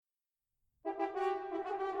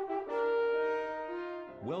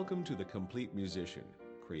Welcome to The Complete Musician,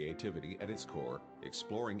 creativity at its core,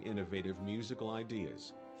 exploring innovative musical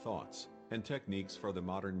ideas, thoughts, and techniques for the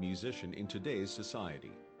modern musician in today's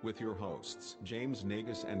society, with your hosts, James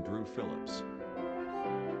Nagus and Drew Phillips.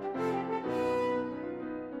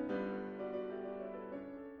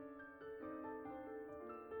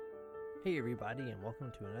 Hey everybody, and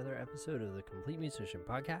welcome to another episode of the Complete Musician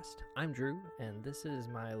Podcast. I'm Drew, and this is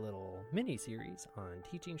my little mini-series on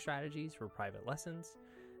teaching strategies for private lessons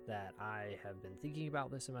that I have been thinking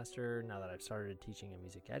about this semester now that I've started teaching a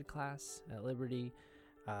music ed class at Liberty,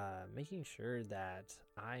 making sure that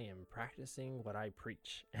I am practicing what I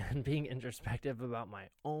preach and being introspective about my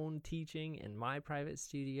own teaching in my private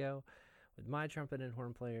studio with my trumpet and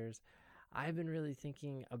horn players. I've been really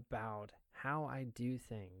thinking about how I do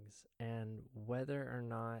things and whether or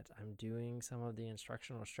not I'm doing some of the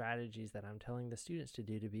instructional strategies that I'm telling the students to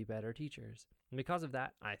do to be better teachers. And because of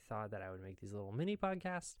that, I thought that I would make these little mini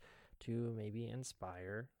podcasts to maybe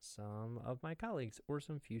inspire some of my colleagues or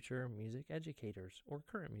some future music educators or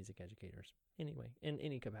current music educators, anyway, in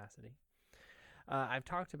any capacity. I've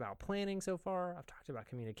talked about planning so far. I've talked about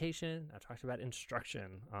communication. I've talked about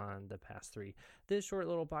instruction on the past three. This short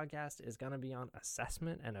little podcast is going to be on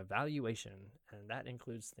assessment and evaluation, and that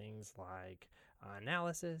includes things like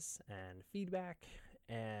analysis and feedback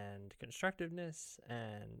and constructiveness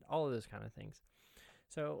and all of those kind of things.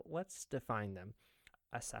 So let's define them.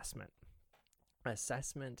 Assessment.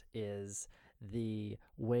 Assessment is the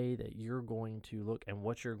way that you're going to look and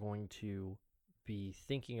what you're going to be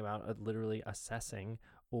thinking about, literally assessing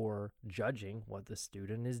or judging what the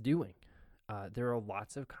student is doing. There are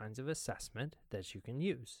lots of kinds of assessment that you can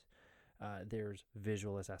use. There's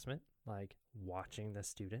visual assessment, like watching the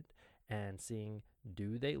student and seeing,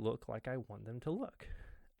 do they look like I want them to look?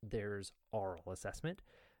 There's oral assessment,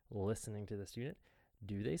 listening to the student.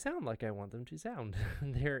 Do they sound like I want them to sound?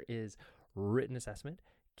 There is written assessment.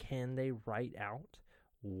 Can they write out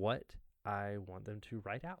what I want them to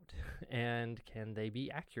write out? And can they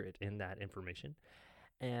be accurate in that information?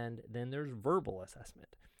 And then there's verbal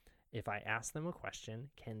assessment. If I ask them a question,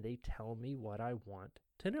 can they tell me what I want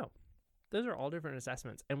to know? Those are all different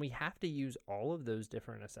assessments, and we have to use all of those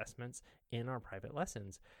different assessments in our private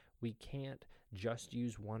lessons. We can't just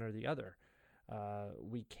use one or the other.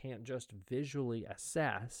 We can't just visually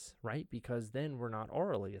assess, right? Because then we're not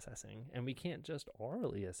orally assessing. And we can't just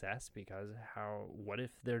orally assess because what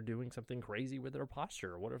if they're doing something crazy with their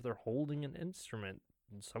posture? What if they're holding an instrument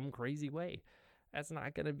in some crazy way? That's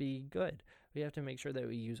not going to be good. We have to make sure that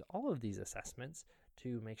we use all of these assessments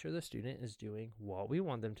to make sure the student is doing what we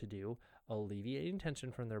want them to do, alleviating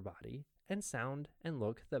tension from their body, and sound and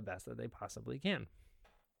look the best that they possibly can.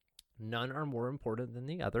 None are more important than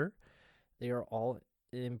the other. They are all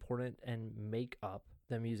important and make up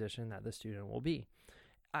the musician that the student will be.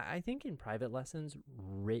 I think in private lessons,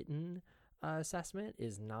 written assessment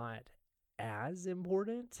is not as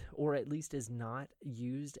important, or at least is not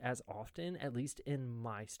used as often, at least in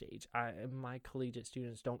my stage. My collegiate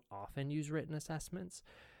students don't often use written assessments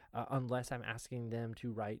unless I'm asking them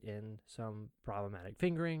to write in some problematic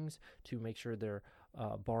fingerings to make sure they're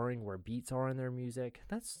barring where beats are in their music.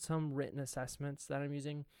 That's some written assessments that I'm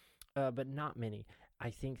using. But not many.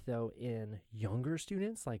 I think, though, in younger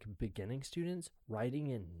students, like beginning students, writing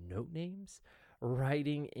in note names,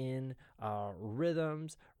 writing in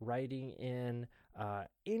rhythms, writing in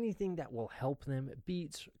anything that will help them,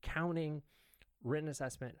 beats, counting, written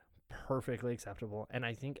assessment, perfectly acceptable. And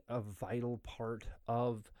I think a vital part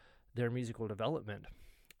of their musical development.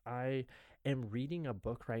 I am reading a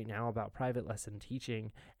book right now about private lesson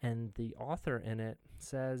teaching, and the author in it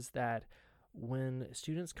says that when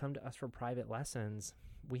students come to us for private lessons,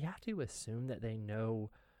 we have to assume that they know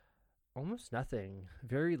almost nothing,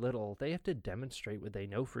 very little. They have to demonstrate what they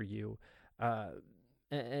know for you,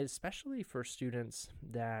 especially for students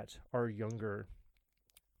that are younger.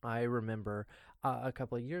 I remember a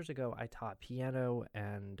couple of years ago, I taught piano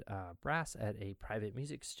and brass at a private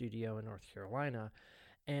music studio in North Carolina.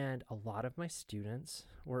 And a lot of my students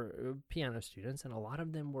were piano students, and a lot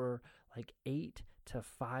of them were like 8 to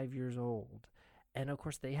 5 years old. And of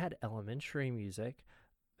course, they had elementary music.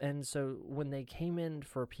 And so when they came in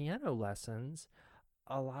for piano lessons,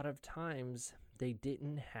 a lot of times they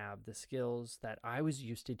didn't have the skills that I was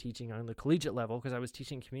used to teaching on the collegiate level, because I was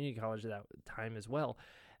teaching community college at that time as well.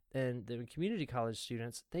 And the community college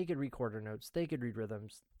students, they could read quarter notes, they could read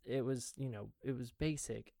rhythms. It was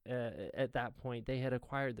basic. At that point, they had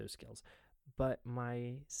acquired those skills. But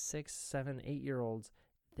my 6, 7, 8-year-olds,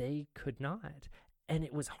 they could not. And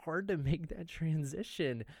it was hard to make that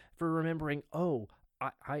transition for remembering,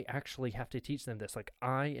 I actually have to teach them this. Like,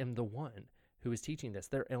 I am the one who is teaching this.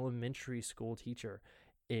 Their elementary school teacher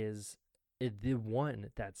is the one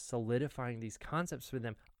that's solidifying these concepts for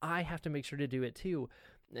them. I have to make sure to do it too.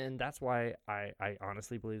 And that's why I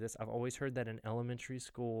honestly believe this. I've always heard that an elementary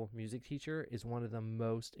school music teacher is one of the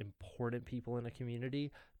most important people in a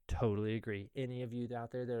community. Totally agree. Any of you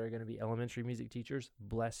out there that are going to be elementary music teachers,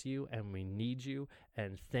 bless you, and we need you,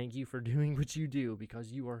 and thank you for doing what you do,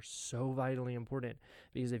 because you are so vitally important.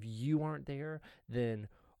 Because if you aren't there, then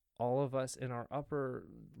all of us in our upper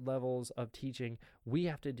levels of teaching, we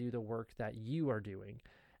have to do the work that you are doing.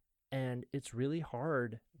 And it's really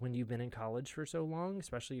hard when you've been in college for so long,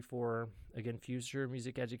 especially for, again, future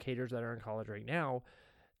music educators that are in college right now,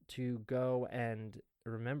 to go and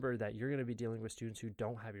remember that you're going to be dealing with students who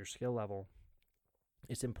don't have your skill level.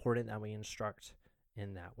 It's important that we instruct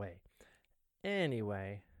in that way.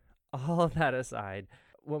 Anyway, all of that aside,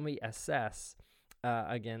 when we assess,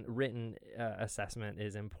 again, written assessment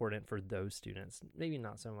is important for those students, maybe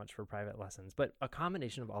not so much for private lessons, but a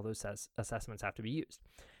combination of all those assessments have to be used.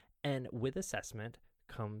 And with assessment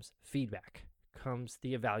comes feedback, comes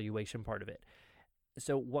the evaluation part of it.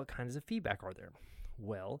 So what kinds of feedback are there?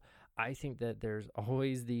 Well, I think that there's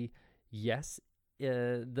always the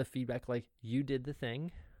feedback like, you did the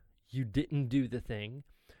thing, you didn't do the thing,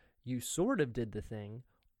 you sort of did the thing,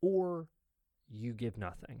 or you give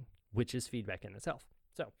nothing, which is feedback in itself.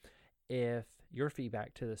 So if your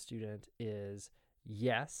feedback to the student is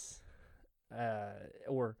yes,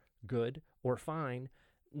 or good, or fine,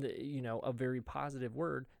 a very positive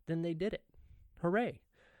word, then they did it. Hooray.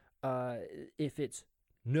 If it's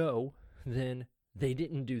no, then they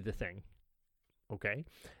didn't do the thing. Okay.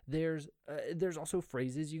 There's also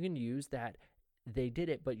phrases you can use that they did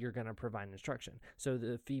it, but you're going to provide instruction. So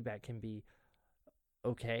the feedback can be,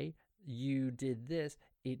 okay, you did this.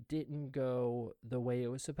 It didn't go the way it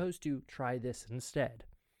was supposed to. Try this instead.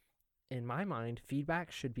 In my mind,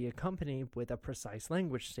 feedback should be accompanied with a precise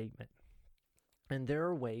language statement. And there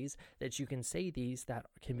are ways that you can say these that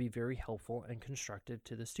can be very helpful and constructive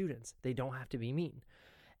to the students. They don't have to be mean.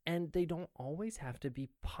 And they don't always have to be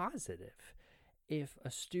positive. If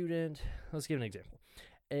a student, let's give an example.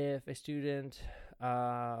 If a student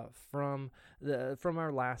from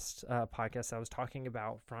our last podcast, I was talking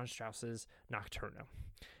about Franz Strauss's Nocturno.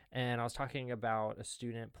 And I was talking about a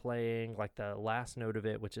student playing like the last note of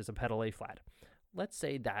it, which is a pedal A flat. Let's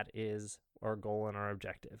say that is our goal and our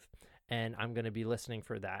objective. And I'm going to be listening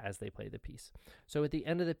for that as they play the piece. So at the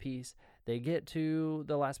end of the piece, they get to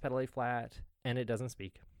the last pedal A flat and it doesn't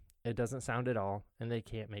speak. It doesn't sound at all, and they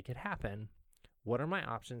can't make it happen. What are my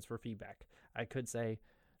options for feedback? I could say,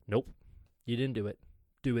 nope, you didn't do it.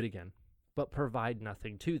 Do it again. But provide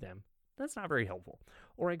nothing to them. That's not very helpful.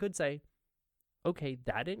 Or I could say, okay,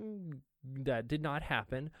 that did not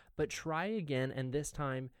happen, but try again, and this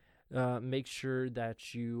time make sure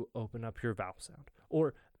that you open up your vowel sound.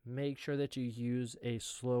 Or make sure that you use a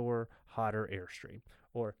slower, hotter airstream.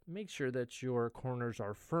 Or make sure that your corners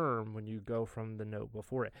are firm when you go from the note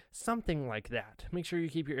before it. Something like that. Make sure you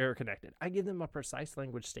keep your air connected. I give them a precise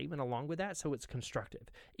language statement along with that, so it's constructive.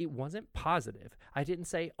 It wasn't positive. I didn't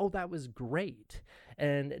say, oh, that was great,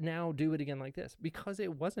 and now do it again like this, because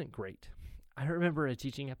it wasn't great. I remember a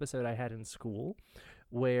teaching episode I had in school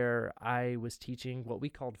where I was teaching what we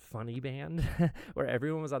called funny band, where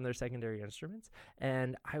everyone was on their secondary instruments,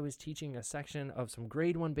 and I was teaching a section of some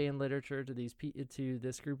grade 1 band literature to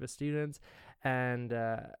this group of students, and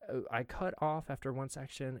I cut off after one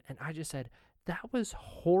section, and I just said, that was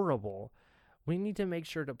horrible. We need to make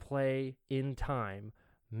sure to play in time.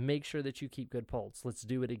 Make sure that you keep good pulse. Let's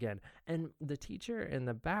do it again. And the teacher in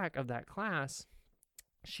the back of that class,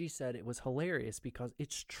 she said it was hilarious because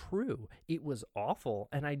it's true. It was awful.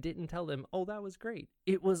 And I didn't tell them, oh, that was great.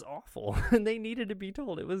 It was awful. And they needed to be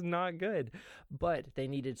told it was not good. But they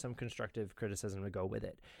needed some constructive criticism to go with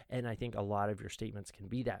it. And I think a lot of your statements can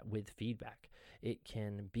be that with feedback. It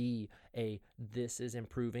can be this is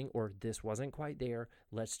improving, or this wasn't quite there.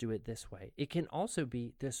 Let's do it this way. It can also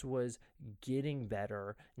be this was getting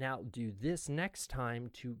better. Now do this next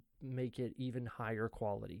time to make it even higher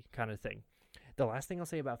quality kind of thing. The last thing I'll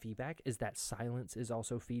say about feedback is that silence is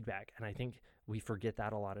also feedback, and I think we forget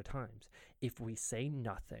that a lot of times. If we say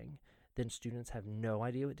nothing, then students have no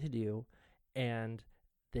idea what to do, and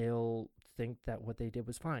they'll think that what they did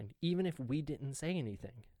was fine, even if we didn't say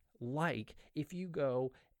anything. Like, if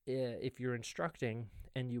you're instructing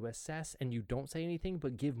and you assess and you don't say anything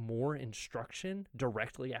but give more instruction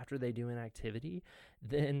directly after they do an activity,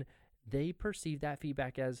 then they perceive that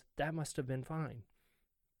feedback as, that must have been fine.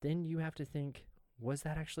 Then you have to think, was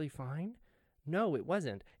that actually fine? No, it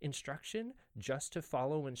wasn't. Instruction, just to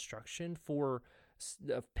follow instruction for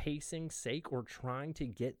pacing's sake or trying to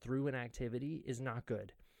get through an activity is not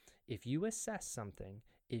good. If you assess something,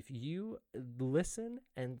 if you listen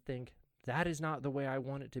and think, that is not the way I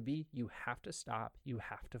want it to be, you have to stop. You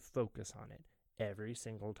have to focus on it every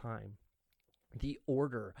single time. The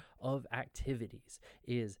order of activities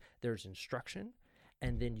is there's instruction,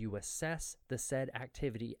 and then you assess the said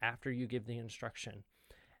activity after you give the instruction.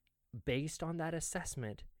 Based on that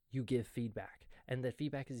assessment, you give feedback. And the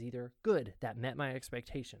feedback is either good, that met my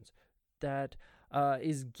expectations, that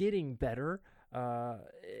is getting better,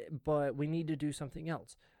 but we need to do something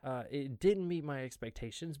else. It didn't meet my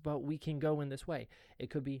expectations, but we can go in this way. It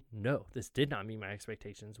could be, no, this did not meet my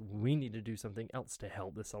expectations. We need to do something else to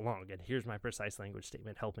help this along. And here's my precise language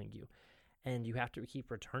statement helping you. And you have to keep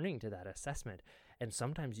returning to that assessment. And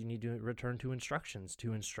sometimes you need to return to instructions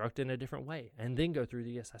to instruct in a different way, and then go through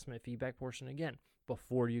the assessment feedback portion again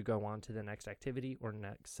before you go on to the next activity or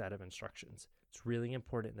next set of instructions. It's really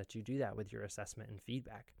important that you do that with your assessment and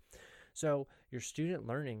feedback. So your student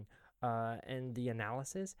learning and the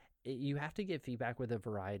analysis, you have to give feedback with a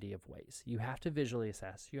variety of ways. You have to visually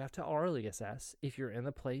assess. You have to orally assess. If you're in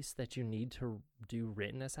the place that you need to do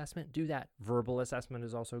written assessment, do that. Verbal assessment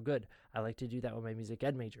is also good. I like to do that with my music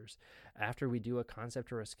ed majors. After we do a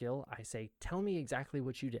concept or a skill, I say, tell me exactly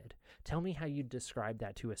what you did. Tell me how you describe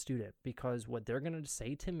that to a student, because what they're going to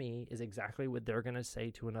say to me is exactly what they're going to say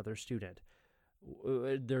to another student,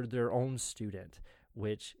 their own student,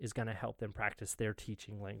 which is going to help them practice their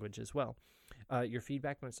teaching language as well. Your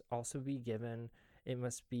feedback must also be given, it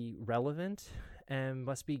must be relevant and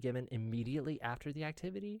must be given immediately after the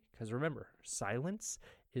activity. Because remember, silence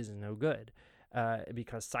is no good,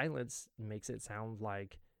 because silence makes it sound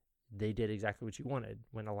like they did exactly what you wanted,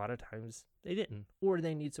 when a lot of times they didn't, or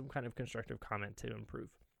they need some kind of constructive comment to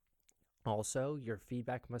improve. Also, your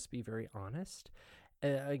feedback must be very honest.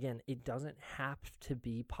 Again, it doesn't have to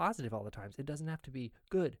be positive all the time. It doesn't have to be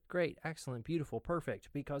good, great, excellent, beautiful, perfect,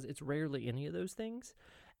 because it's rarely any of those things.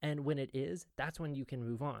 And when it is, that's when you can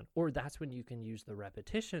move on, or that's when you can use the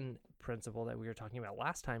repetition principle that we were talking about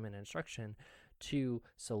last time in instruction to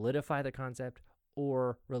solidify the concept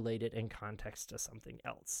or relate it in context to something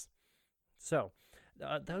else. So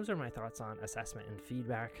those are my thoughts on assessment and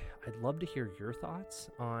feedback. I'd love to hear your thoughts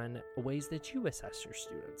on ways that you assess your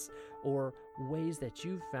students, or ways that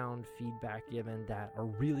you've found feedback given that are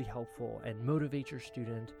really helpful and motivate your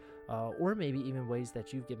student, or maybe even ways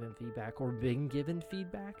that you've given feedback or been given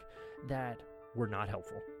feedback that were not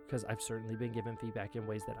helpful, because I've certainly been given feedback in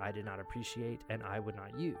ways that I did not appreciate and I would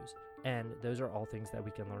not use. And those are all things that we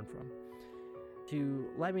can learn from. To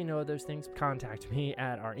let me know those things, contact me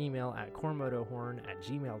at our email at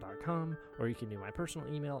cormotohorn@gmail.com, or you can do my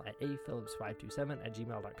personal email at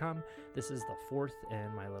aphillips527@gmail.com. This is the fourth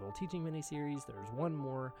in my little teaching mini-series. There's one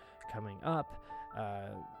more coming up,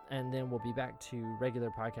 and then we'll be back to regular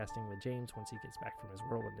podcasting with James once he gets back from his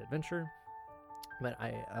whirlwind adventure. But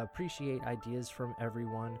I appreciate ideas from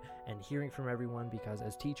everyone and hearing from everyone, because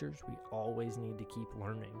as teachers, we always need to keep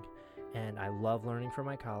learning. And I love learning from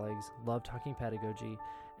my colleagues, love talking pedagogy,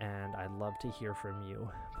 and I'd love to hear from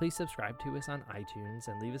you. Please subscribe to us on iTunes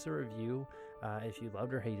and leave us a review if you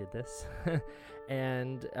loved or hated this.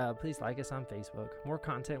 And please like us on Facebook. More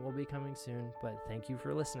content will be coming soon, but thank you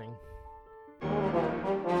for listening.